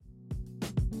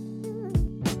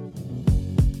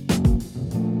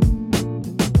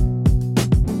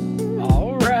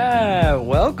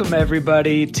welcome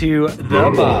everybody to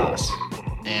The Boss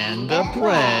and the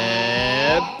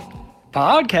Pleb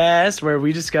podcast, where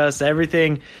we discuss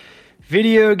everything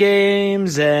video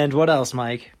games and what else,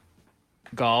 Mike?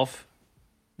 golf.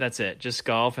 That's it. Just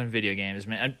golf and video games,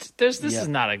 man. This is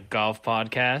not a golf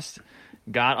podcast.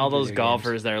 Got all those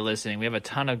golfers that are listening. We have a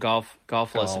ton of golf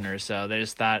listeners, so they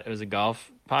just thought it was a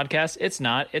golf podcast. It's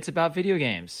not. It's about video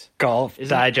games. Golf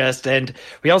Digest. And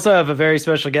we also have a very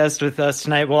special guest with us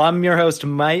tonight. Well, I'm your host,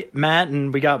 Matt,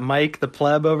 and we got Mike, the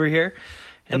Pleb, over here.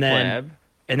 And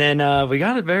then we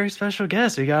got a very special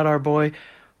guest. We got our boy,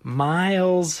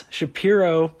 Miles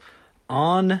Shapiro,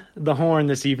 on the horn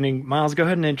this evening. Miles, go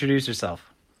ahead and introduce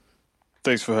yourself.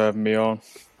 Thanks for having me on.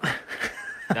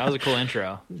 That was a cool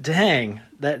intro. Dang,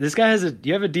 this guy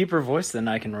you have a deeper voice than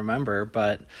I can remember.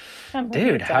 But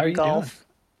dude, how are you doing?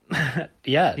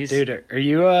 Yeah, dude, are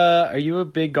you a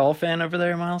big golf fan over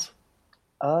there, Miles?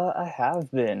 I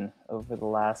have been over the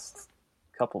last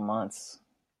couple months.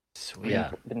 Sweet.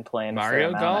 Yeah, been playing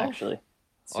Mario golf actually.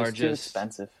 It's or just too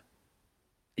expensive.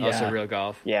 Yeah. Also real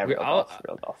golf. Yeah, real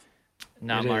golf.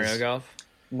 Not Mario golf.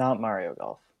 Not Mario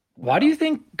golf. Why do you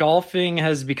think golfing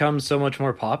has become so much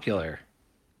more popular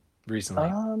recently?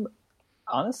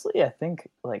 Honestly, I think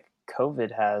like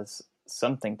COVID has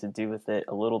something to do with it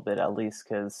a little bit, at least,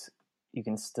 because you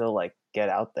can still like get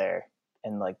out there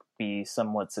and like be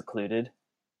somewhat secluded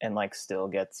and like still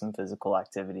get some physical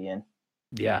activity in.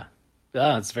 Yeah.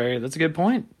 That's a good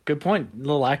point. Good point. A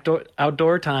little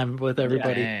outdoor time with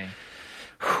everybody. Yeah,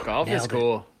 golf is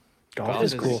cool. Golf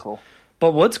is cool.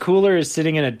 But what's cooler is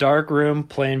sitting in a dark room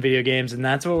playing video games, and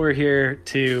that's what we're here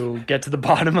to get to the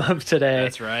bottom of today.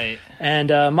 That's right. And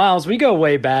Miles, we go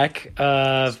way back.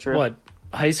 What,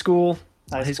 high school?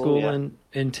 High school yeah. and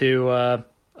into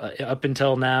up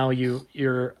until now.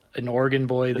 You're an Oregon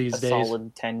boy these days.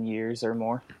 Solid 10 years or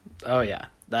more. Oh yeah,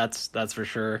 that's for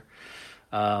sure.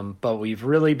 But we've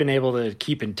really been able to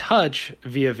keep in touch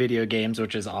via video games,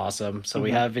 which is awesome. So we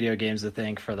have video games to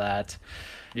thank for that.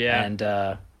 Yeah. And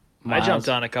I jumped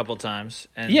on a couple times.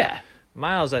 And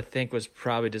Miles, I think, was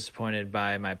probably disappointed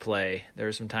by my play. There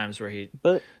were some times where he's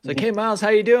like, "Hey, Miles, how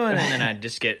you doing?" And then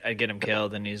I'd get him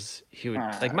killed, and he would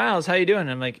like, "Miles, how you doing?"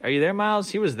 And I'm like, "Are you there, Miles?"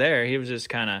 He was there. He was just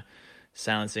kind of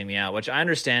silencing me out, which I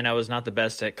understand. I was not the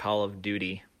best at Call of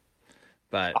Duty,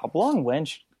 but Oblong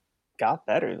Wench got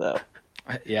better though.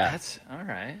 Yeah, that's all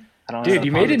right. I don't Dude, know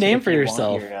you made a name for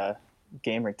yourself. Your,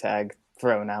 gamer tag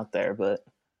thrown out there, but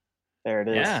there it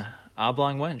is. Yeah,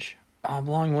 Oblong Wench.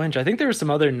 Oblong Wench. I think there were some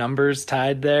other numbers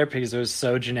tied there because it was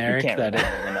so generic that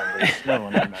the numbers. No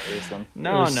one remembers them.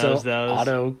 No one knows those.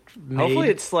 Auto-made. Hopefully,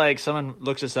 it's like someone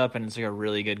looks us up and it's like a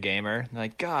really good gamer. They're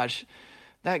like, gosh,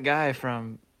 that guy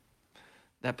from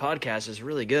that podcast is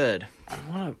really good.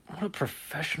 What a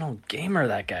professional gamer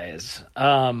that guy is.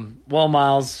 Well,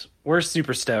 Miles, we're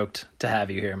super stoked to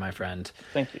have you here, my friend.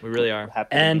 Thank you. We really are.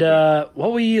 And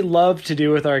what we love to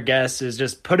do with our guests is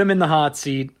just put them in the hot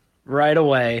seat right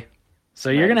away. So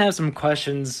you're going to have some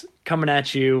questions coming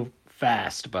at you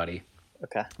fast, buddy.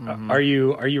 Okay. Are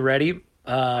you ready?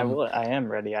 I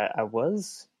am ready. I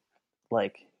was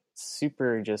like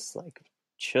super just like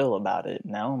chill about it.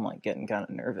 Now I'm like getting kind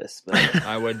of nervous, but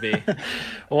I would be.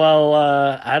 Well,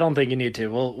 I don't think you need to.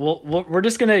 We're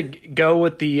just gonna go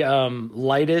with the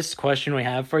lightest question we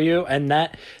have for you, and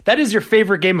that is your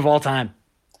favorite game of all time.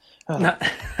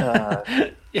 I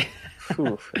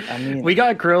mean, we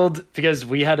got grilled because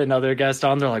we had another guest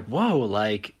on. They're like, "Whoa,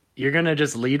 like you're gonna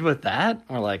just lead with that?"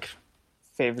 We're like,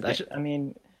 favorite. I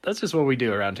mean, that's just what we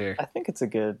do around here. I think it's a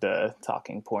good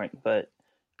talking point, but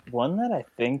one that I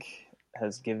think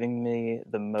has given me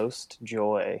the most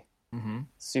joy,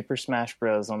 Super Smash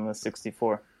Bros. On the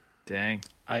 64. Dang.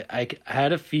 I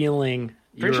had a feeling.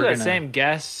 Pretty sure that same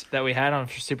guest that we had on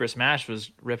Super Smash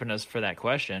was ripping us for that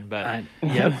question, but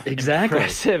yep, exactly.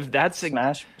 Impressive. That's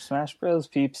Smash Bros.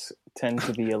 Peeps tend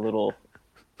to be a little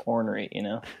ornery, you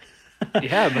know.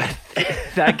 Yeah, but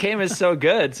that game is so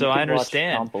good, so I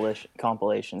understand. Watch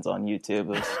compilations on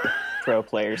YouTube of pro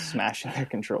players smashing their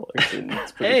controllers, and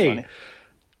it's pretty funny.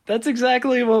 That's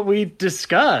exactly what we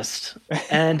discussed,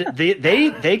 and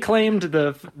they claimed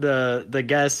the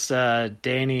guests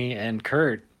Danny and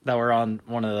Kurt that were on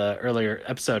one of the earlier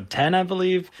episode 10, I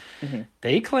believe.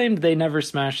 They claimed they never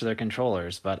smashed their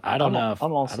controllers, but I don't know.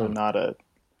 I'm also not a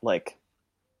like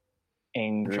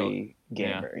angry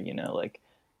gamer, you know. Like,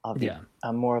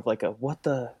 I'm more of like a what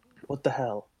the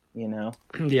hell, you know?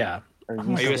 Yeah.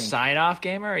 Are you a sign off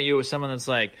gamer? Or are you someone that's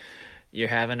like, you're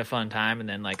having a fun time and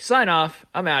then like, sign off,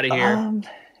 I'm out of here?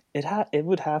 It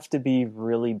would have to be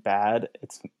really bad.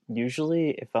 It's usually,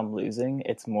 if I'm losing,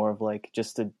 it's more of like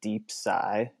just a deep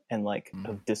sigh and like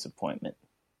of disappointment.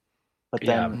 But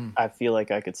then I feel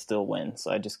like I could still win,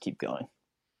 so I just keep going.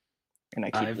 And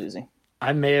I keep losing.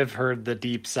 I may have heard the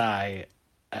deep sigh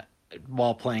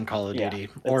while playing Call of Duty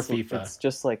or FIFA. It's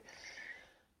just like...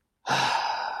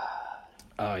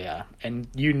 Oh, yeah. And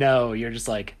you're just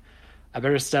like, I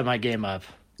better step my game up.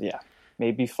 Yeah.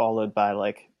 Maybe followed by,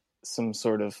 like, some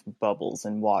sort of bubbles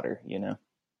in water, you know?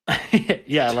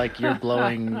 Yeah, like you're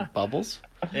blowing bubbles?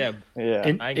 Yeah.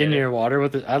 In your water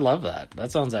with it. I love that.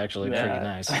 That sounds actually pretty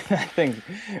nice. I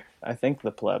think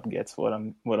the pleb gets what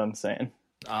I'm saying.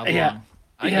 Oblong.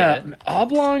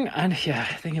 Oblong. I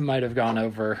think it might have gone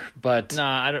over, but what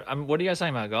are you guys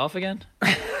talking about? Golf again?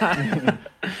 I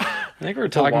think we're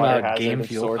talking about game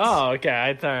fuel. Oh, okay.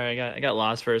 I thought I got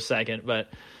lost for a second. But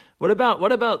what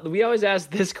about? We always ask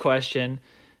this question.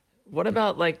 What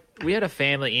about, like, we had a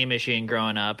family e-machine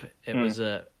growing up. It was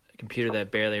a computer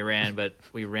that barely ran, but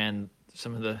we ran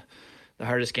some of the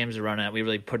hardest games to run at. We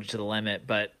really put it to the limit.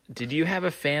 But did you have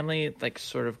a family, like,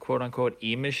 sort of quote unquote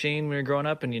e-machine when you were growing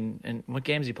up? And what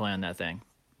games you play on that thing?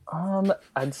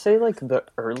 I'd say, like, the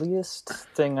earliest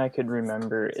thing I could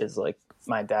remember is, like,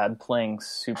 my dad playing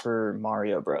Super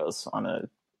Mario Bros. On a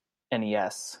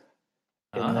NES.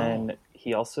 And then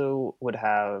he also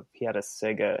he had a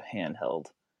Sega handheld.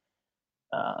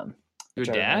 Your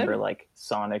dad? I remember, like,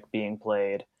 Sonic being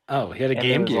played. Oh, he had a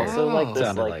Game Gear. Also, like,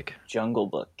 this like Jungle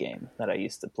Book game that I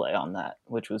used to play on that,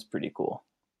 which was pretty cool.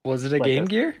 Was it a Game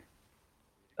Gear?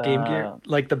 Game Gear,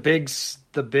 like the big,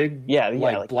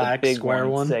 like black big square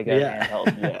one. Sega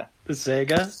handheld, yeah. The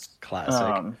Sega,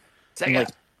 classic. Sega. Like,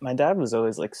 my dad was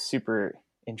always, like, super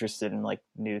interested in, like,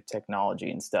 new technology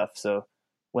and stuff. So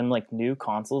when, like, new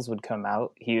consoles would come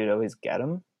out, he would always get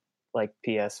them, like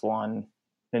PS1,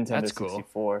 Nintendo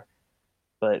 64.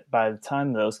 But by the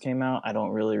time those came out, I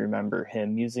don't really remember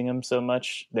him using them so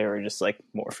much. They were just, like,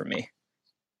 more for me.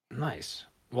 Nice.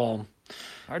 Well,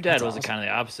 our dad was kind of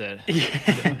the opposite.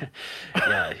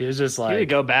 Yeah, he was just like... He would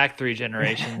go back 3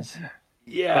 generations.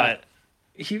 Yeah. But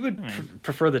he would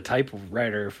prefer the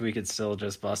typewriter if we could still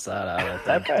just bust that out.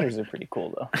 Typewriters are pretty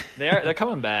cool, though. They're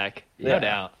coming back. No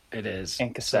doubt. It is.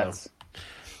 And cassettes. So,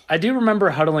 I do remember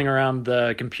huddling around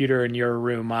the computer in your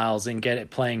room, Miles, and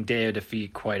playing Day of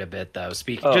Defeat quite a bit, though.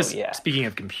 Speaking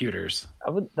of computers.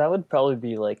 That would probably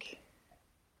be, like,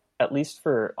 at least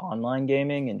for online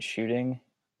gaming and shooting,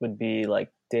 would be,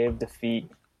 like, Day of Defeat,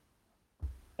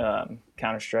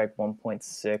 Counter-Strike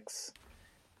 1.6.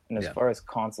 And as far as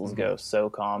consoles go,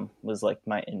 SOCOM was, like,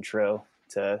 my intro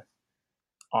to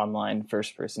online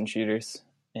first-person shooters.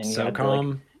 And you had to,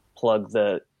 like, plug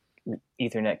the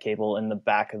Ethernet cable in the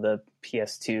back of the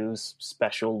PS2's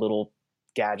special little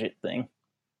gadget thing.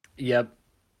 Yep.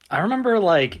 I remember,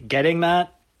 like, getting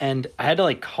that, and I had to,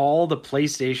 like, call the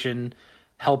PlayStation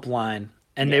helpline,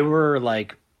 and they were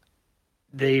like,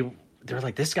 they were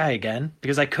like, this guy again?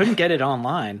 Because I couldn't get it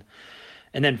online.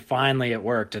 And then finally it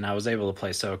worked, and I was able to play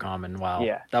SOCOM, and wow,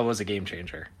 that was a game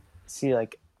changer. See,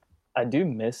 like, I do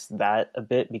miss that a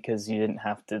bit because you didn't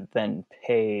have to then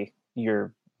pay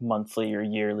your monthly or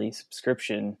yearly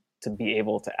subscription to be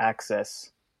able to access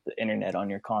the internet on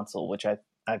your console, which I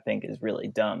think is really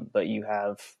dumb, but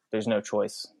there's no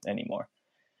choice anymore.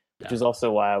 Which is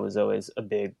also why I was always a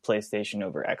big PlayStation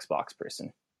over Xbox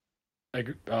person.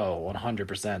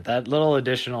 100%. That little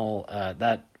additional,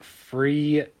 that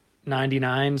free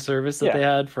 99 service that they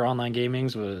had for online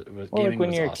gamings was like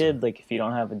when you're awesome. A kid, like, if you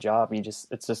don't have a job,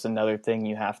 it's just another thing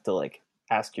you have to, like,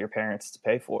 ask your parents to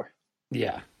pay for.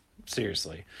 Yeah.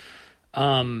 Seriously.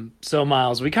 So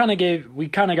Miles, we kind of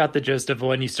got the gist of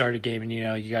when you started gaming. You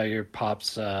know, you got your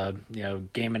pops,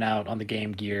 gaming out on the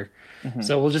Game Gear. Mm-hmm.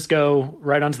 So we'll just go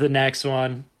right on to the next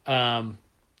one.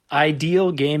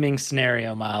 Ideal gaming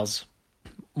scenario, Miles.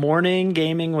 Morning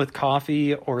gaming with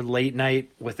coffee or late night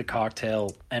with a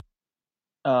cocktail?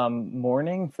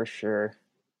 Morning for sure.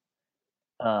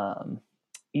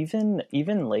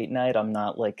 Even late night, I'm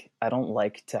not, like, I don't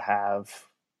like to have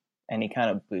any kind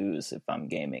of booze if I'm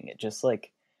gaming. It just,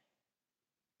 like,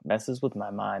 messes with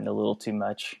my mind a little too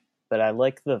much. But I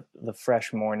like the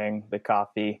fresh morning, the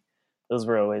coffee. Those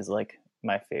were always, like,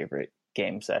 my favorite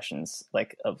game sessions,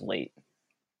 like, of late.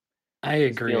 I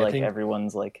agree. I think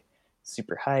everyone's, like,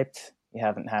 super hyped. You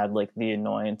haven't had, like, the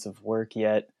annoyance of work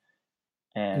yet.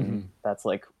 And that's,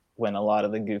 like, when a lot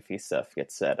of the goofy stuff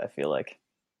gets said, I feel like.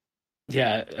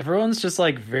 Yeah, everyone's just,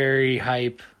 like, very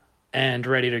hype and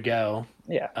ready to go.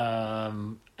 Yeah.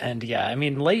 And yeah, I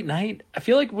mean, late night, I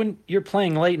feel like when you're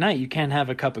playing late night, you can't have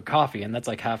a cup of coffee, and that's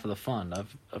like half of the fun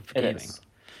of gaming.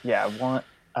 Yeah,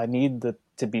 I need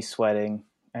to be sweating.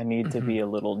 I need to be a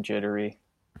little jittery.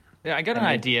 Yeah, I got an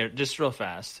idea just real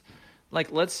fast.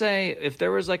 Like, let's say if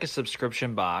there was like a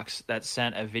subscription box that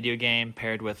sent a video game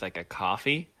paired with like a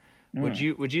coffee, would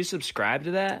you subscribe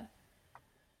to that?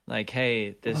 Like,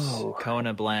 hey, this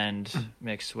Kona blend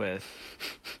mixed with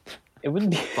it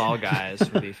would be Fall Guys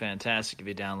would be fantastic if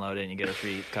you download it and you get a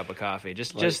free cup of coffee.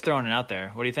 Just throwing it out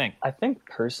there. What do you think? I think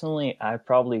personally, I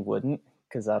probably wouldn't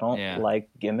because I don't like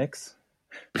gimmicks.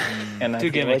 And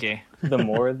too gimmicky.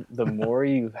 Like the more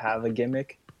you have a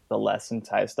gimmick, the less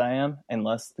enticed I am.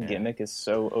 Unless the gimmick is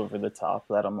so over the top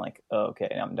that I'm like, oh,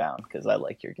 okay, I'm down because I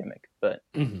like your gimmick. But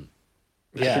I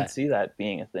can see that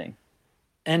being a thing.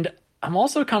 And I'm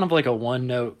also kind of like a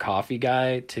one-note coffee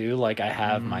guy too. Like I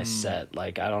have my set.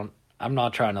 Like I'm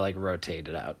not trying to like rotate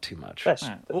it out too much.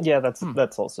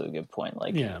 That's also a good point.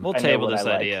 Like we'll table this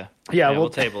idea. Like. Yeah, we'll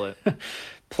table it.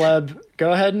 Pleb,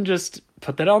 go ahead and just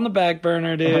put that on the back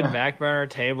burner, dude. Back burner,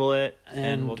 table it,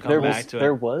 and we'll come back to it.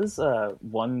 There was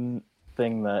one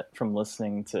thing that from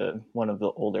listening to one of the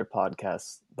older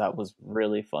podcasts that was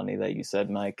really funny that you said,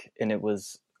 Mike, and it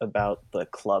was about the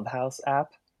Clubhouse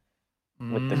app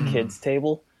with the kids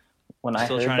table. When I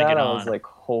heard that, I was like,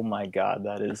 oh my God,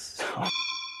 that is so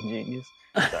genius.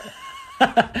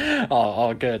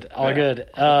 All good. Good.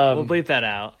 We'll bleep that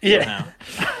out. Yeah.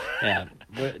 Yeah.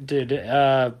 Dude,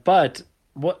 but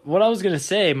what I was going to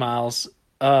say, Miles,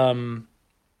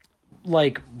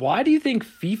 like, why do you think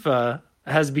FIFA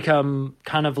has become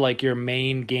kind of like your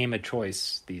main game of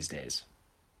choice these days?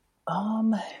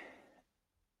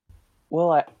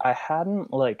 Well, I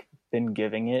hadn't like been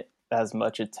giving it as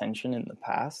much attention in the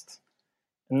past.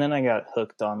 And then I got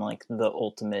hooked on like the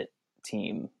ultimate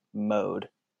team mode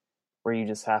where you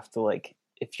just have to like,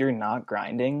 if you're not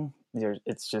grinding,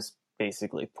 it's just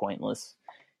basically pointless.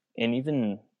 And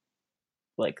even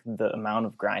like the amount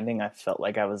of grinding I felt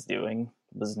like I was doing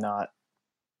was not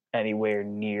anywhere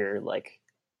near like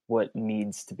what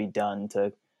needs to be done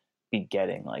to be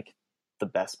getting like the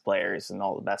best players and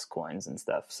all the best coins and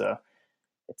stuff. So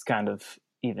it's kind of,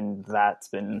 even that's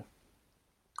been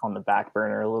on the back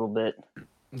burner a little bit.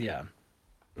 Yeah,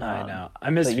 I know. I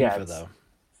miss FIFA though.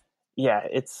 Yeah,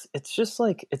 it's just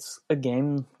like, it's a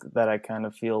game that I kind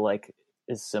of feel like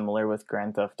is similar with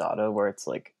Grand Theft Auto, where it's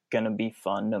like gonna be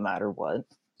fun no matter what.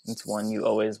 It's one you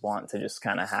always want to just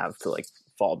kind of have to like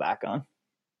fall back on.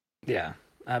 Yeah,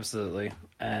 absolutely.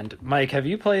 And Mike, have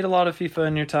you played a lot of FIFA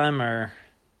in your time, or?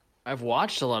 I've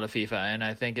watched a lot of FIFA, and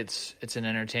I think it's an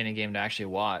entertaining game to actually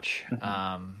watch,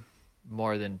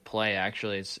 more than play.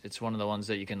 Actually, it's one of the ones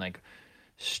that you can like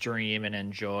stream and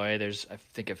enjoy. There's, I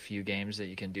think, a few games that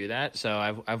you can do that.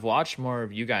 So I've watched more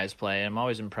of you guys play, and I'm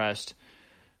always impressed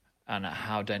on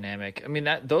how dynamic. I mean,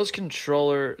 that those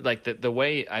controller, like the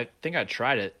way, I think I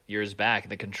tried it years back.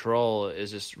 The control is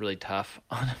just really tough.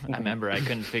 I remember I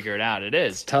couldn't figure it out.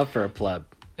 It's tough for a pleb.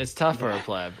 It's tough for a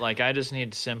pleb. Like, I just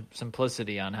need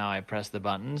simplicity on how I press the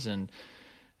buttons, and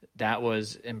that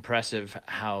was impressive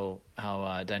how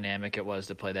dynamic it was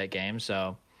to play that game.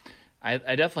 So I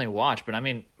definitely watch, but I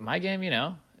mean, my game,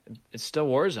 it's still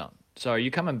Warzone. So are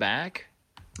you coming back,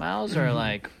 Miles, or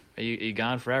like are you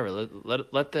gone forever?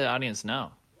 Let the audience know.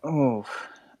 Oh,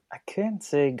 I can't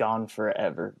say gone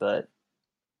forever, but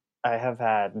I have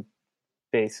had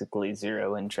basically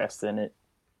zero interest in it.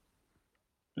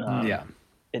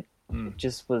 It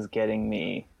just was getting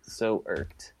me so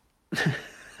irked.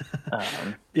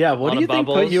 Yeah, what do you think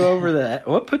put you over the?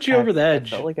 What put you over the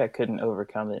edge? I felt like I couldn't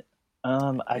overcome it.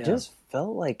 I just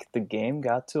felt like the game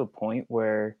got to a point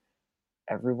where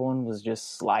everyone was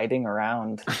just sliding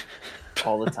around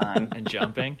all the time and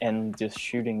jumping and just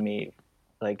shooting me,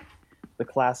 like the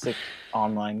classic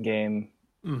online game,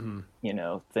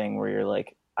 thing where you're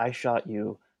like, I shot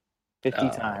you 50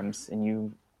 times and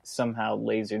you somehow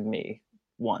lasered me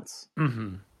once.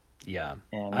 Yeah.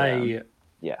 And I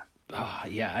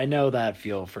know that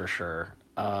feel for sure.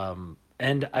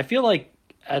 And I feel like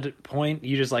at a point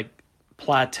you just like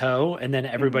plateau and then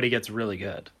everybody gets really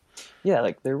good. Yeah,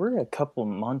 like there were a couple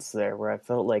months there where I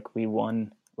felt like we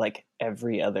won like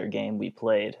every other game we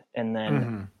played, and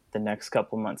then the next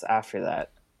couple months after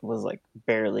that was like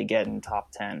barely getting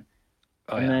top 10.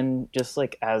 Then just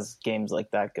like as games like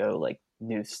that go, like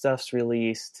new stuff's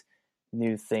released,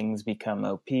 new things become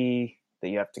OP that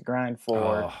you have to grind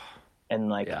for. And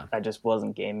like I just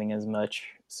wasn't gaming as much,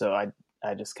 so I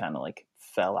just kind of like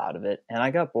fell out of it, and I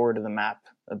got bored of the map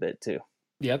a bit too.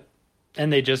 Yep.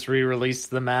 And they just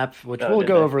re-released the map, which we'll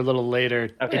go over a little later.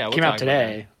 Okay. It came out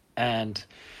today, and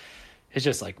it's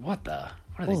just like, what are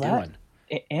they doing?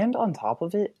 And on top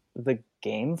of it, the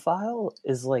game file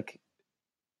is like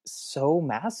so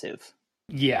massive.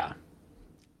 Yeah.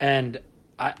 And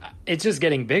it's just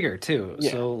getting bigger too.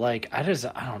 Yeah. So like, I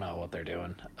don't know what they're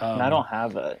doing. And I don't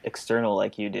have an external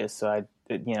like you do, so I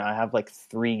have like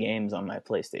 3 games on my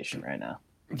PlayStation right now.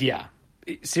 Yeah,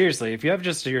 seriously, if you have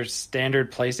just your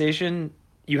standard PlayStation,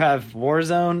 you have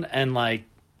Warzone and like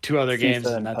 2 other games,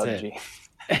 and that's PUBG.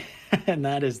 It. And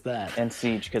that is that. And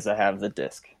Siege, because I have the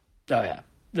disc. Oh yeah,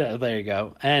 there you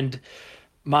go. And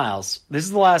Miles, this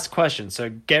is the last question, so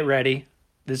get ready.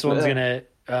 This one's gonna.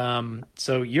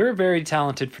 So you're a very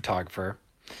talented photographer.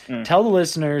 Tell the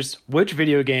listeners which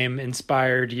video game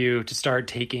inspired you to start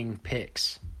taking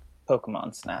pics.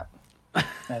 Pokemon Snap.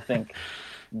 I think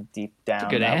deep down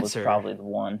that was probably the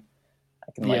one.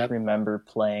 I can remember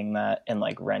playing that and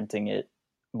like renting it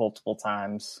multiple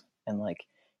times and like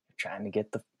trying to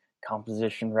get the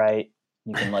composition right.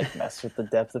 You can like mess with the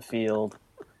depth of field.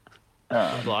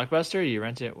 Blockbuster? You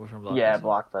rent it from Blockbuster? Yeah,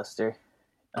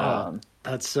 Blockbuster.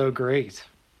 That's so great.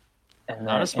 And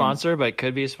not a sponsor, but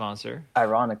could be a sponsor.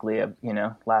 Ironically,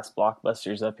 last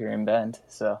Blockbuster's up here in Bend,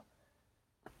 so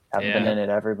haven't been in it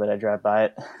ever, but I drive by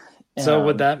it. So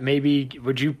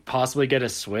would you possibly get a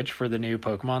Switch for the new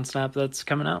Pokemon Snap that's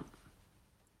coming out?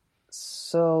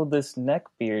 So this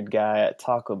neckbeard guy at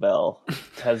Taco Bell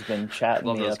has been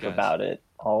chatting me up about it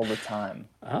all the time.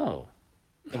 Oh.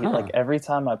 Like every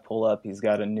time I pull up, he's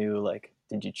got a new like,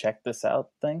 did you check this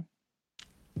out thing?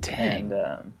 Dang.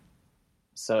 And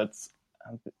so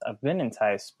I've been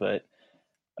enticed, but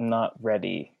I'm not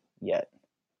ready yet.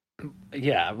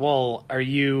 Yeah, well, are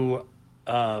you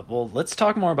let's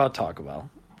talk more about Taco Bell.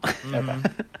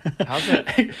 How's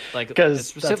it? Like, because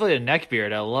specifically a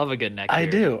neckbeard. I love a good neckbeard. I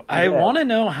do. I want to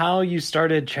know how you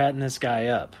started chatting this guy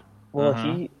up. Well,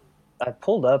 I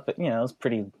pulled up, it was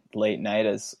pretty late night,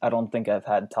 as I don't think I've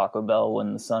had Taco Bell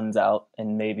when the sun's out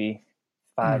in maybe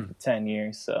 5 to 10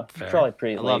 years, so Fair. Probably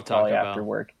pretty late, probably after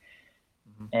work.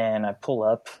 And I pull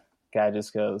up, guy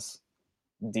just goes,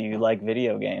 "Do you like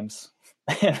video games?"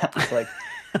 And I was like,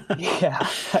 "Yeah,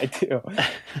 I do."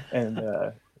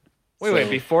 And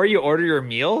wait, before you order your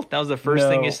meal, that was the first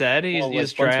thing you said? You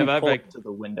just drive up like to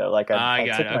the window, like I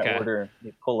took my order,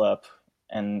 you pull up,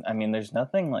 and I mean, there's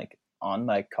nothing like on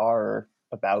my car or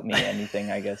about me, anything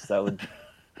I guess that would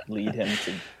lead him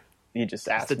to. He just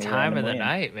asked me. It's the time of the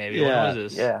night, maybe. Yeah. What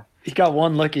was this? Yeah. He got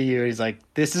one look at you. He's like,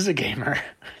 "This is a gamer."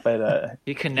 But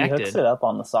he connected. He hooks it up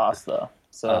on the sauce though,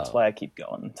 so that's why I keep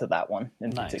going to that one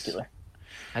in particular.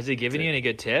 Has he given you any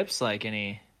good tips? Like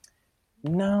any?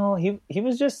 No, he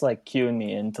was just like cueing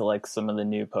me into like some of the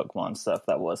new Pokemon stuff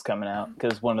that was coming out.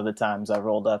 Because one of the times I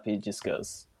rolled up, he just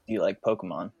goes, "Do you like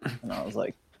Pokemon?" And I was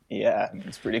like, "Yeah, I mean,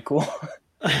 it's pretty cool."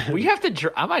 We have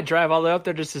to. I might drive all the way up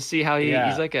there just to see how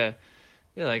he's like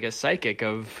a psychic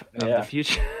of the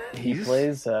future. He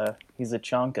plays. He's a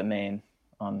Chonka main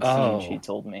on Siege. He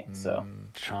told me so.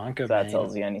 Chonka. That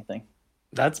tells you anything.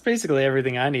 That's basically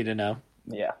everything I need to know.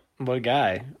 Yeah. What a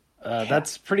guy.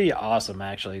 That's pretty awesome,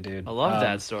 actually, dude. I love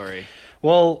that story.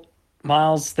 Well,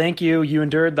 Miles, thank you. You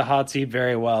endured the hot seat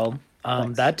very well.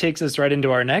 That takes us right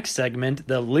into our next segment,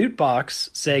 the loot box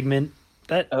segment.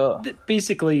 That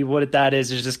basically what that is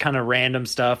just kind of random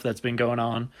stuff that's been going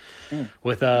on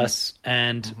with us.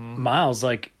 And Miles,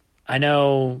 like, I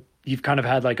know you've kind of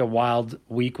had like a wild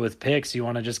week with picks. You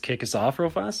want to just kick us off real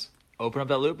fast? Open up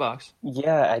that loot box.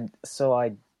 Yeah, so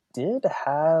I did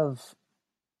have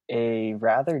a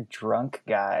rather drunk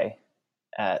guy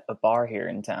at a bar here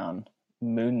in town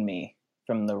moon me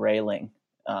from the railing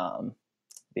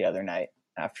the other night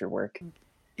after work.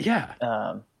 Yeah.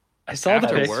 I saw the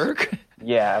pics. Work?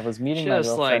 Yeah, I was meeting my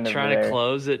girlfriend like trying to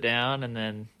close it down, and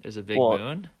then there's a big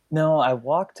moon? No, I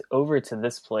walked over to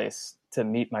this place to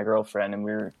meet my girlfriend, and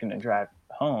we were going to drive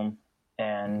home,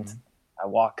 and I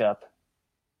walk up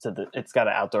to it's got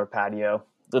an outdoor patio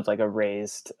with like a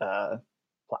raised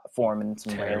platform and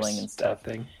some railing and stuff.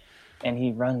 And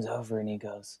he runs over and he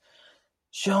goes,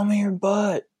 "Show me your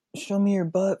butt. Show me your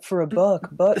butt for a buck.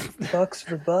 Bucks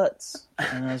for butts."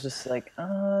 And I was just like,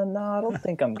 no, I don't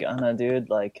think I'm gonna, dude.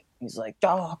 Like, he's like,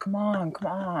 "Oh, come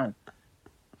on.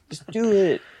 Just do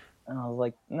it." And I was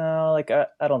like, no, like,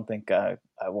 I don't think I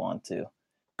want to.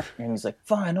 And he's like,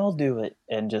 "Fine, I'll do it."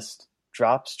 And just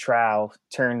drops trow,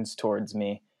 turns towards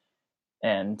me,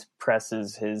 and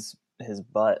presses his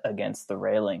butt against the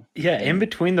railing. Yeah, in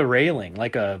between the railing,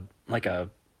 like a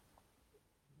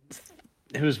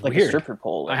it was like weird. A stripper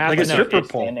pole. Like a stripper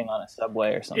pole. Standing on a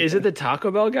subway or something. Is it the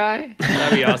Taco Bell guy?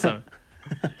 That'd be awesome.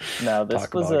 No,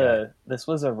 this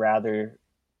was a rather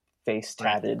face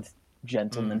tatted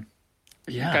gentleman.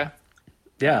 Yeah. Okay.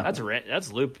 Yeah. That's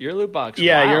your loot box.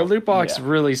 Yeah, wow. your loot box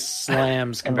really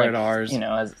slams compared to ours. You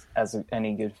know, as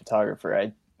any good photographer,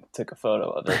 I took a photo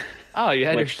of it. Oh, you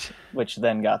had which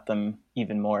then got them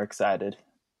even more excited.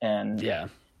 And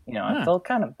I felt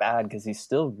kind of bad because he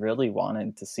still really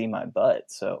wanted to see my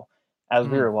butt. So as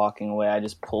we were walking away, I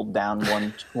just pulled down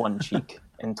one cheek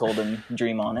and told him,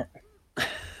 "Dream on it."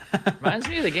 Reminds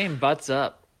me of the game Butts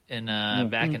Up in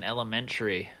back in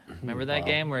elementary. Remember that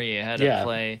game where you had to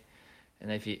play,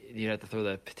 and if you had to throw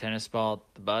the tennis ball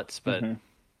at the butts, but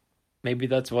maybe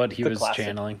that's what he was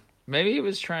channeling. Maybe he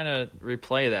was trying to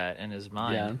replay that in his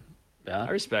mind. Yeah. I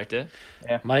respect it.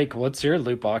 Yeah. Mike, what's your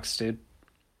loot box, dude?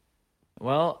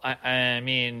 Well, I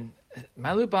mean,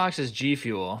 my loot box is G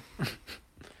Fuel.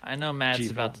 I know Matt's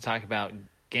about to talk about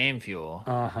Game Fuel,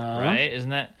 right?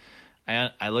 Isn't that?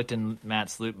 I looked in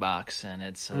Matt's loot box, and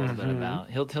it's a little bit about.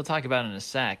 He'll talk about it in a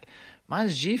sec.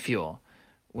 Mine's G Fuel,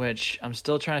 which I'm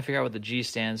still trying to figure out what the G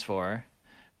stands for.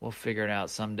 We'll figure it out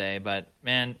someday. But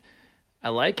man, I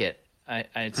like it.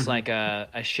 It's like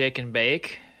a shake and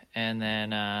bake, and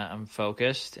then I'm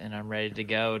focused and I'm ready to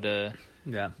go to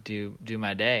do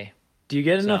my day. Do you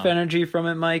get enough energy from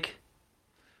it, Mike?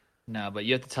 No, but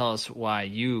you have to tell us why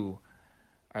you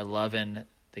are loving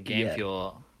the Game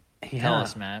Fuel. Tell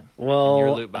us, Matt. Well,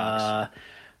 your loot box.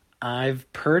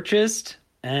 I've purchased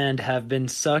and have been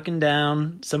sucking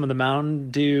down some of the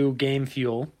Mountain Dew Game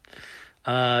Fuel.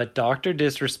 Dr.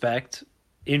 Disrespect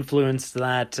influenced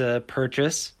that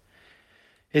purchase.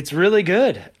 It's really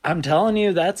good. I'm telling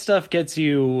you, that stuff gets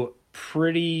you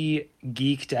pretty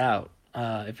geeked out.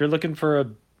 If you're looking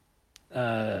for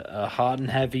a hot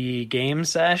and heavy game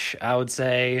sesh, I would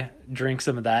say drink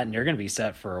some of that and you're going to be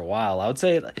set for a while. I would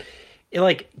say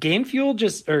like Game Fuel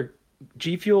or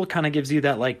G Fuel kind of gives you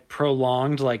that like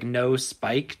prolonged, like no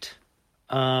spiked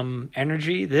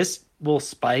energy. This will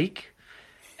spike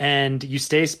and you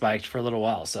stay spiked for a little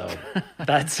while. So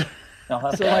that's... I'll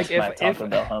have to ask my Taco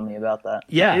Bell homie about that.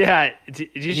 Yeah.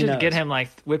 You should get him like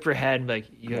whip your head and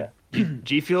be like,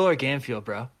 G Fuel or Game Fuel,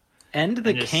 bro? And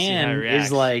the can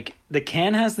is like, the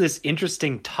can has this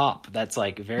interesting top that's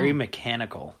like very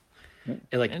mechanical.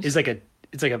 It's like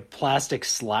a plastic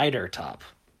slider top.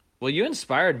 Well, you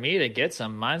inspired me to get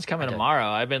some. Mine's coming tomorrow.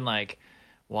 I've been like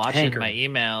watching my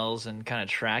emails and kind of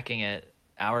tracking it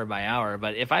hour by hour.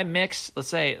 But if I mix, let's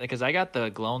say, because I got the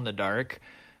glow in the dark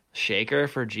shaker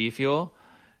for G Fuel.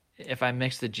 If I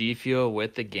mix the G Fuel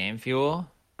with the Game Fuel,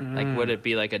 like would it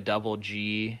be like a double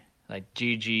G, like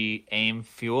GG aim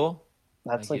fuel?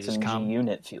 That's like some G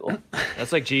Unit fuel.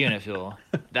 That's like G Unit fuel.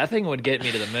 That thing would get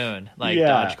me to the moon, like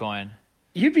Dogecoin.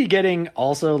 You'd be getting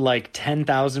also like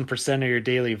 10,000% of your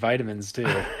daily vitamins too.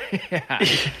 Do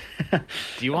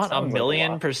you want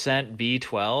 1,000,000%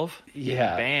 B12?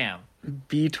 Yeah. Bam.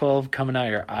 B12 coming out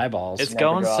of your eyeballs. It's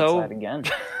going so again.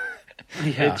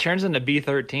 It turns into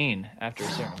B13 after a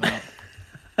certain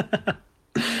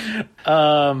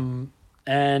amount.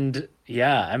 And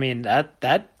yeah, I mean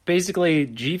that basically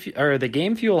the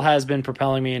Game Fuel has been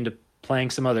propelling me into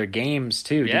playing some other games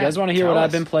too. Do you guys want to hear what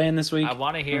I've been playing this week? I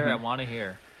want to hear. I want to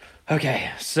hear.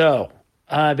 Okay, so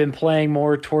I've been playing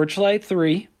more Torchlight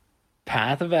 3,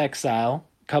 Path of Exile,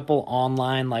 a couple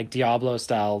online like Diablo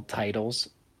style titles.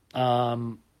 I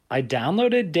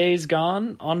downloaded Days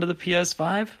Gone onto the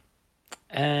PS5.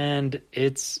 And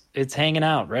it's hanging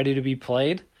out, ready to be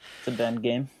played. It's a bend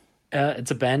game. It's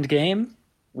a bend game.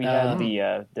 We had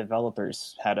the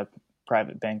developers had a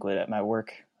private banquet at my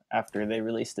work after they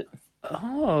released it.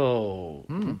 Oh,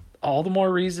 all the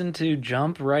more reason to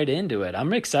jump right into it.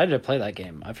 I'm excited to play that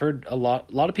game. I've heard a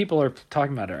lot of people are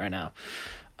talking about it right now.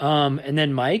 And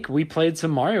then Mike, we played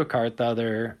some Mario Kart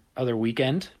the other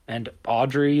weekend, and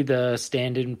Audrey, the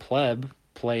stand-in pleb,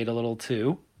 played a little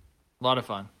too. A lot of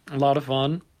fun.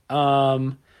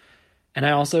 And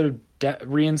I also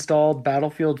reinstalled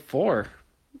Battlefield 4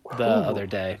 the other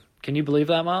day. Can you believe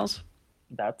that, Miles?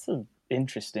 That's an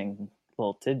interesting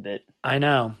little tidbit. I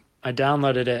know. I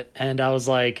downloaded it and I was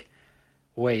like,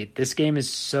 wait, this game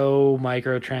is so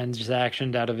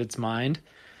microtransactioned out of its mind.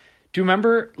 Do you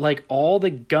remember, like, all the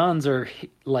guns are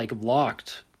like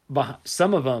locked?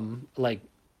 Some of them, like,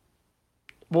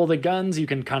 well, the guns you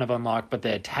can kind of unlock, but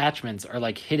the attachments are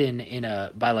like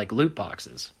hidden by like loot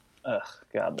boxes. Ugh,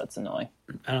 God, that's annoying.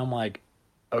 And I'm like,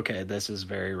 okay, this is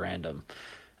very random.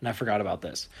 And I forgot about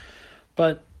this.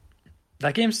 But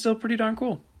that game's still pretty darn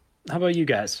cool. How about you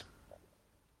guys?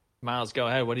 Miles, go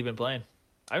ahead. What have you been playing?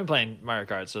 I've been playing Mario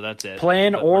Kart, so that's it.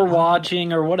 Playing or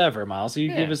watching or whatever, Miles. So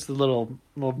you give us the little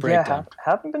breakdown.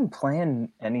 Yeah, haven't been playing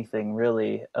anything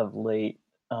really of late.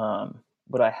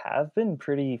 What I have been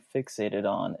pretty fixated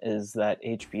on is that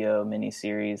HBO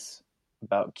miniseries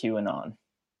about QAnon.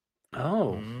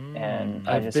 Oh. And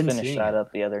I just finished that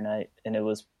up the other night, and it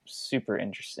was super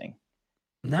interesting.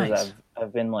 Nice.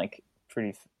 I've been like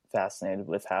pretty fascinated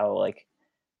with how like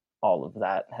all of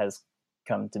that has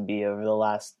come to be over the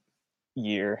last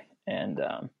year, and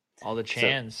all the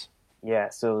chans.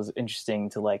 So it was interesting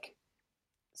to like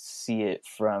see it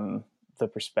from the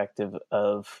perspective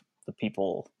of the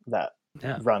people that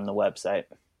run the website.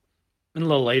 And a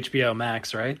little HBO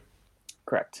Max, right?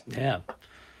 Correct. Yeah.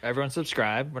 Everyone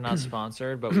subscribe. We're not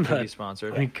sponsored, but we could be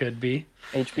sponsored. We could be.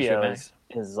 HBO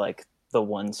is like the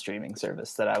one streaming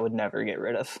service that I would never get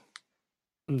rid of.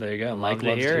 There you go. Love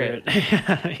to hear it.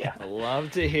 Yeah.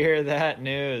 Love to hear that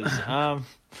news. I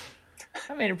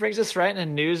mean, it brings us right into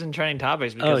news and trending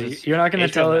topics. Because you're not going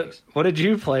to tell it. What did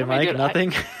you play, Mike? Dude,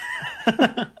 Nothing?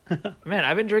 Man,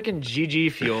 I've been drinking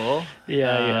GG Fuel.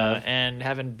 Yeah. And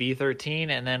having B13,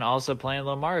 and then also playing a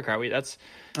little Mario Kart. That's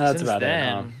since about then,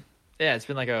 it. Huh? Yeah, it's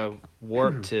been like a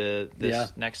warp to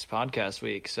this next podcast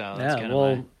week. So that's kind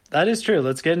of that is true.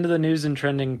 Let's get into the news and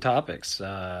trending topics.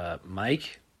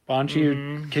 Mike, why don't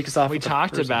you kick us off? We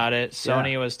talked about it.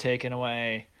 Sony was taking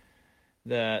away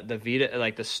the Vita,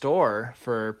 like the store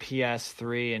for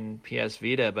PS3 and PS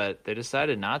Vita, but they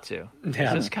decided not to.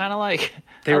 Yeah. It's kind of like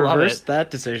they reversed that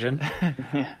decision.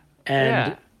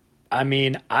 And I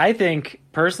mean, I think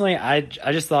personally, I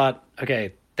just thought,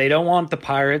 okay, they don't want the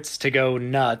pirates to go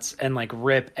nuts and like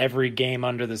rip every game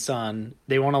under the sun.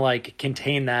 They want to like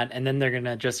contain that, and then they're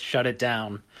gonna just shut it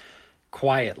down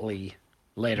quietly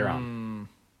later on.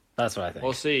 That's what I think.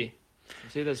 We'll see.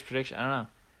 This prediction. I don't know.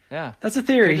 Yeah, that's a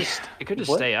theory. It could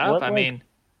just stay up. I mean,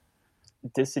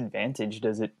 disadvantage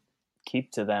does it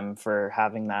keep to them for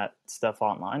having that stuff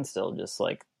online still? Just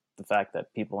like the fact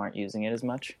that people aren't using it as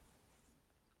much.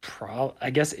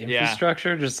 I guess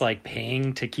infrastructure, just like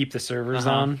paying to keep the servers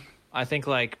on. I think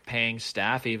like paying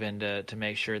staff even to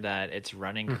make sure that it's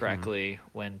running correctly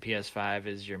when PS5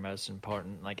 is your most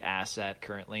important like asset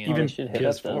currently. Even should hit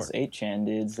up those 8chan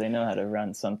dudes. They know how to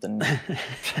run something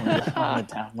on the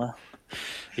down low.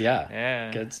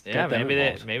 Yeah.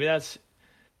 Maybe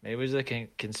it was a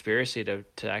conspiracy to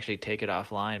actually take it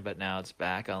offline, but now it's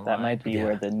back online. That might be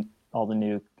where all the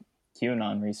new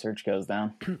QAnon research goes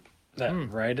down.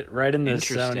 Right in the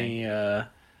Sony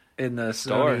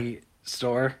Sony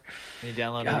store. You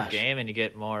download a game and you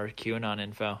get more QAnon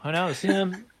info. Who knows?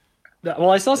 Yeah.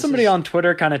 Well, I saw somebody on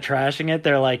Twitter kind of trashing it.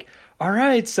 They're like, "All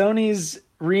right, Sony's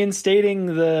reinstating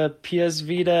the PS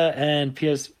Vita and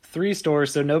PS3 store,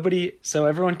 so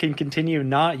everyone can continue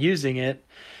not using it."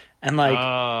 And like,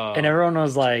 and everyone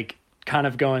was like, kind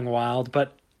of going wild,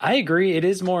 but. I agree. It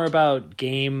is more about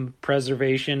game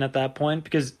preservation at that point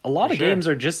because a lot of games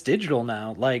are just digital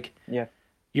now. Like,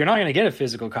 you're not going to get a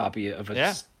physical copy of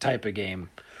a type of game.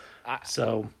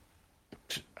 So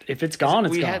if it's gone,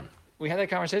 it's gone. We had that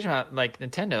conversation about like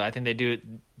Nintendo. I think they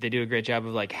do a great job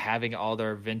of like having all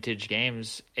their vintage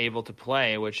games able to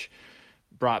play, which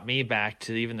brought me back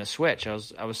to even the Switch. I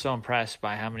was so impressed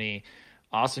by how many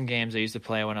awesome games I used to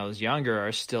play when I was younger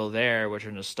are still there, which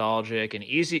are nostalgic and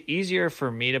easier for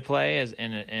me to play as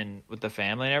in with the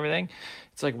family and everything.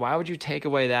 It's like, why would you take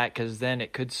away that? Because then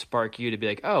it could spark you to be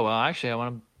like, oh, well, actually, I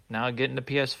want to now get into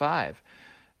PS5.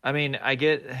 I mean, I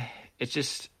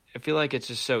feel like it's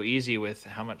just so easy with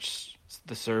how much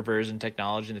the servers and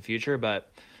technology in the future, but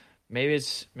maybe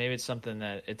it's something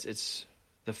that it's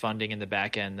the funding in the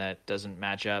back end that doesn't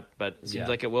match up, but it seems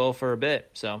like it will for a bit.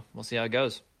 So we'll see how it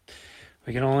goes.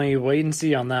 We can only wait and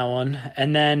see on that one.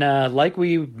 And then, like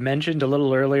we mentioned a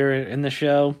little earlier in the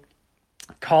show,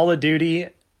 Call of Duty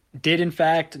did, in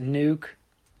fact, nuke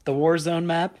the Warzone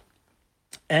map.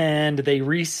 And they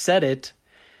reset it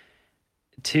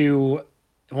to...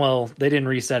 Well, they didn't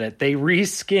reset it. They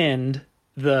reskinned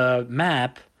the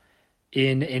map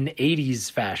in an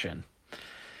 80s fashion.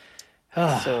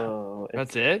 So...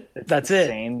 That's it? That's it.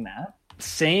 Same map?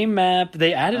 Same map.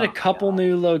 They added a couple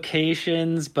new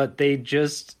locations, but they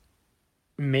just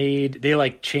changed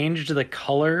the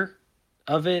color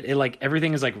of it. It like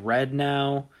everything is like red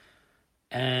now,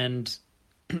 and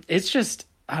it's just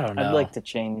I don't know. I'd like to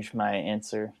change my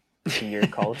answer to your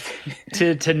Call of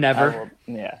Duty. to never.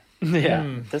 Yeah.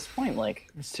 At this point, like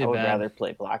I would rather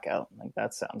play Blackout. Like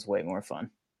that sounds way more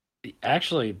fun.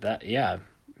 Actually,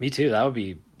 me too. That would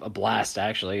be a blast.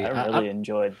 Actually, I really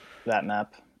enjoyed that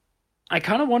map. I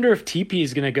kind of wonder if TP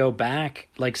is going to go back.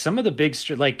 Like some of the big,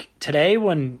 like today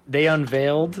when they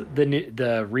unveiled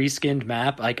the reskinned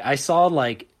map, like I saw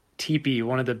like TP,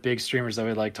 one of the big streamers that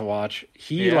we like to watch.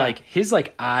 Like his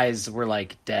like eyes were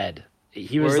like dead.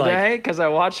 He was because I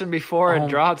watched him before it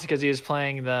dropped because he was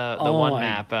playing the one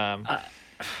map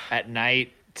at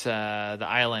night the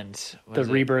island, the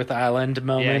Rebirth Island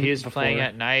moment. Yeah, he was playing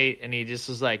at night, and he just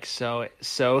was like so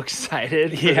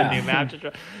excited for the new map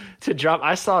to drop.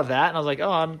 I saw that, and I was like,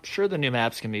 oh, I'm sure the new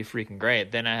maps can be freaking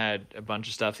great. Then I had a bunch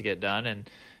of stuff to get done, and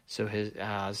so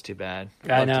it's too bad.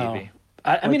 I know.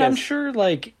 I mean, I'm sure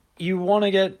like you want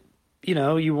to get,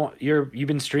 you've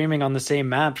been streaming on the same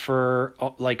map for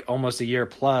like almost a year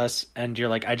plus, and you're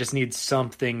like, I just need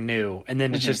something new, and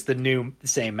then it's just the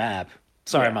same map.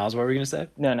 Sorry, Miles, what were you gonna say?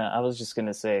 No, I was just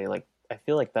gonna say, like, I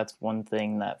feel like that's one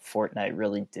thing that Fortnite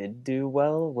really did do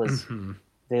well was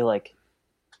they like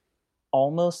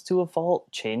almost to a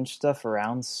fault changed stuff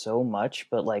around so much,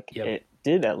 but like it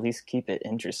did at least keep it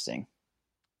interesting.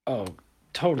 Oh,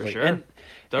 totally. For sure. And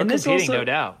they're competing, also, no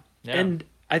doubt. Yeah. And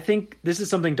I think this is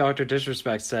something Dr.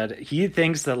 Disrespect said. He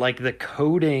thinks that like the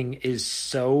coding is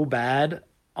so bad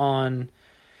on,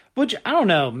 which I don't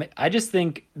know. I just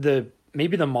think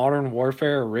maybe the Modern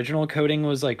Warfare original coding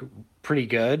was like pretty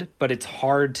good, but it's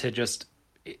hard to just,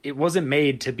 it wasn't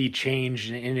made to be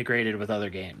changed and integrated with other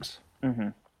games.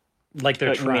 Like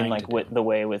they're trying. You mean like with the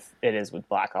way it is with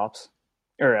Black Ops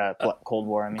or Cold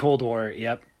War? I mean, Cold War.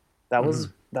 Yep. That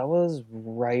was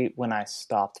right when I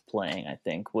stopped playing. I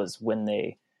think was when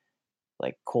they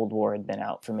like Cold War had been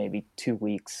out for maybe 2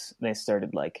 weeks. They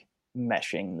started like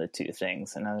meshing the two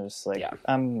things, and I was just like,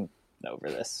 I'm over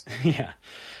this. Yeah.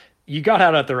 You got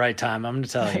out at the right time. I'm going to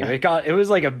tell you, it was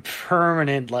like a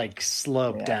permanent like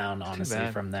slope down, honestly,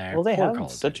 from there. Well, they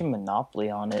have such a monopoly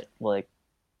on it. Like,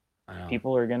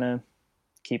 people are gonna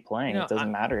keep playing. It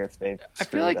doesn't matter if they. I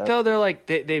feel like though they're like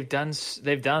they've done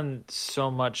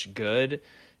so much good,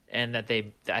 and that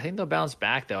I think they'll bounce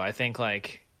back though. I think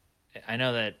like I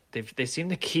know that they seem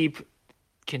to keep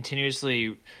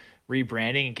continuously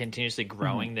rebranding and continuously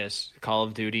growing this Call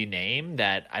of Duty name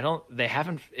that they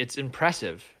haven't. It's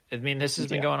impressive. I mean, this has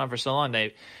been going on for so long.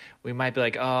 We might be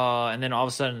like, oh, and then all of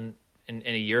a sudden, in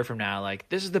a year from now, like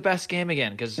this is the best game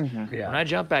again. Because when I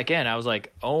jumped back in, I was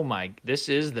like, oh my, this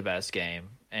is the best game.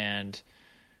 And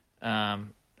now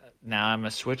I'm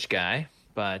a Switch guy,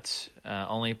 but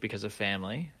only because of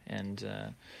family and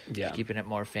keeping it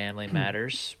more family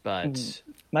matters. But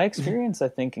my experience, I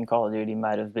think, in Call of Duty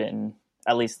might have been,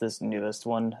 at least this newest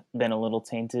one, been a little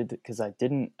tainted because I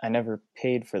never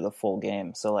paid for the full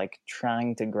game. So like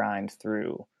trying to grind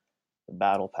through the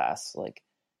battle pass, like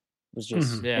was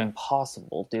just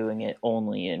impossible doing it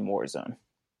only in Warzone.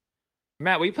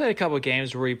 Matt, we played a couple of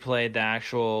games where we played the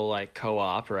actual like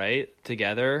co-op, right?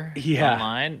 Together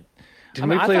online. Didn't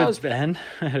we play with Ben?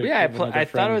 I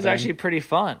thought it was actually pretty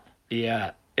fun.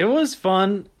 Yeah, it was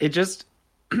fun. It just,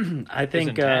 I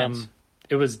think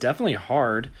it was definitely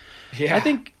hard. Yeah,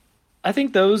 I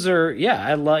think those are. Yeah,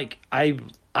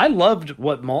 I loved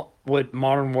what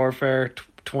Modern Warfare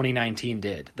 2019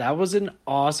 did. That was an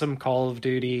awesome Call of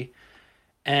Duty,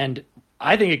 and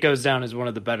I think it goes down as one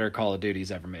of the better Call of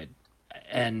Duties ever made.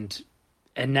 And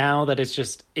now that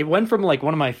it went from like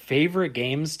one of my favorite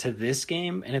games to this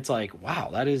game, and it's like, wow,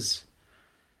 that is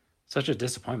such a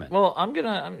disappointment. Well,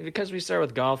 because we start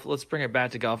with golf, let's bring it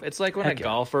back to golf. It's like when a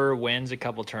golfer wins a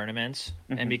couple tournaments,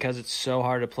 and because it's so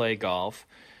hard to play golf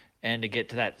and to get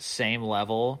to that same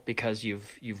level because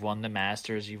you've won the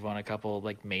Masters, you've won a couple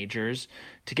like majors,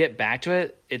 to get back to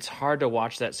it, it's hard to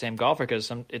watch that same golfer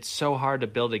because it's so hard to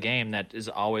build a game that is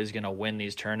always going to win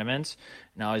these tournaments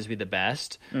and always be the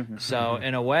best. So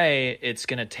in a way, it's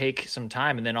going to take some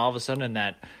time, and then all of a sudden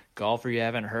that golfer you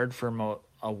haven't heard from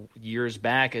years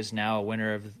back is now a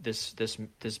winner of this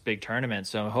big tournament.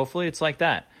 So hopefully it's like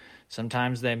that.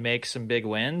 Sometimes they make some big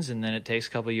wins, and then it takes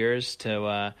a couple of years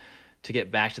to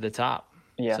get back to the top.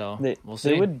 Yeah, so we'll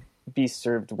see. They would be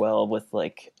served well with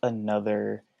like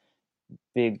another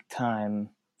big time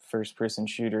first person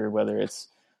shooter, whether it's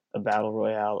a battle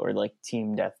royale or like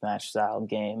team deathmatch style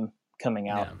game coming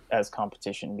out as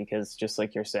competition. Because just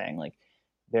like you're saying, like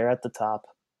they're at the top.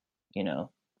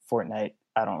 Fortnite,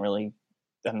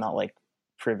 I'm not like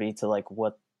privy to like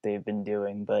what they've been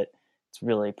doing, but it's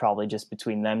really probably just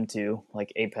between them two.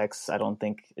 Like Apex, I don't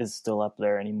think is still up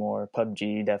there anymore.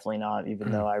 PUBG, definitely not,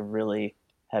 even though I really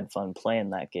had fun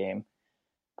playing that game.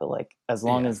 But like, as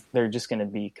long as they're just going to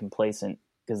be complacent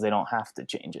because they don't have to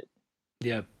change it.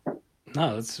 Yeah.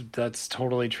 No, that's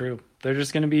totally true. They're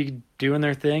just going to be doing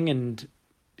their thing and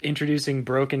introducing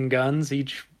broken guns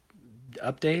each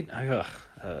update.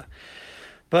 But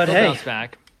we'll hey, bounce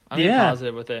back. I'm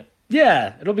positive with it.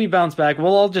 Yeah, it'll be bounced back.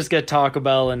 We'll all just get Taco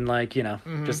Bell and like,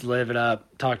 just live it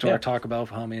up. Talk to our Taco Bell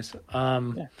homies.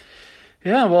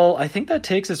 Well, I think that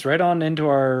takes us right on into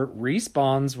our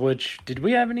respawns, which, did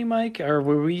we have any, Mike? Or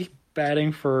were we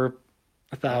batting for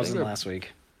 1,000 last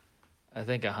week? I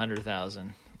think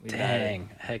 100,000. Dang,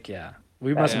 heck yeah.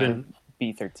 We must have been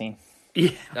B13.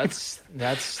 Yeah.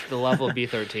 That's the level of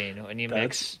B13. When you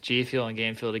mix G Fuel and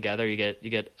Game Fuel together, you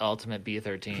get ultimate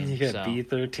B13. You get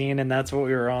B13, and that's what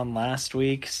we were on last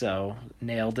week, so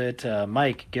nailed it.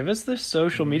 Mike, give us the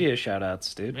social media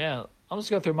shout-outs, dude. Yeah, I'll just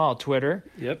go through them all. Twitter,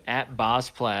 yep,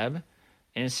 @BossPleb.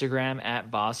 Instagram,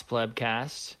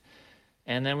 @BossPlebcast.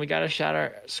 And then we got to shout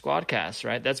our Squadcast,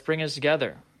 right? That's bringing us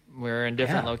together. We're in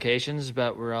different locations,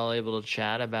 but we're all able to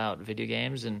chat about video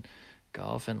games and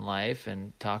golf and life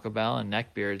and Taco Bell and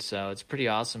neckbeard. So it's pretty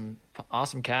awesome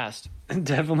cast.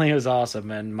 Definitely was awesome.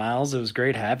 And Miles, it was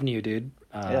great having you, dude.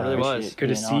 It really was. Good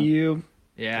to see you.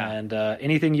 Yeah. And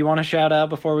anything you want to shout out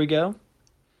before we go?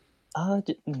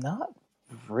 Not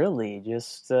really.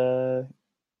 Just,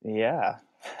 yeah.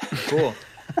 Cool.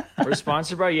 We're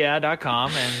sponsored by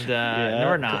yeah.com, and no,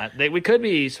 we're not. We could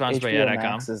be sponsored by yeah.com.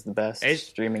 Max is the best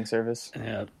streaming service.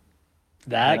 Yeah.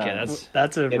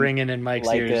 That's a ringing in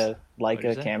Mike's ears. Like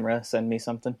a camera, send me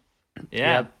something.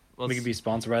 Yeah. We could be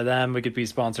sponsored by them. We could be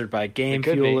sponsored by Game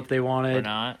Fuel if they wanted. We're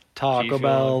not. Taco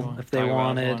Bell if they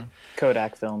wanted.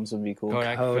 Kodak Films would be cool.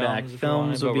 Kodak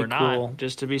Films would be cool. Not.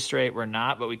 Just to be straight, we're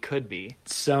not, but we could be.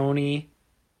 Sony.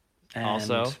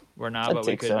 Also, we're not, but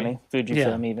we could Sony. be.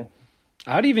 Fujifilm even.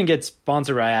 I'd even get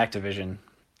sponsored by Activision.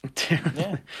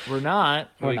 Yeah. We're not,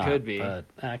 but we could be. But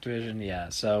Activision, yeah.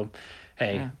 So,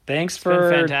 hey, thanks for... It's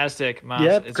been fantastic, Miles.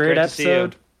 Yep, it's great great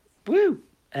episode. To see you. Woo!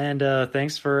 And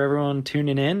thanks for everyone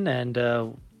tuning in,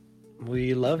 and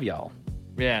we love y'all.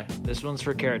 Yeah, this one's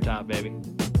for Carrot Top, baby.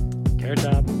 Carrot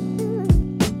Top.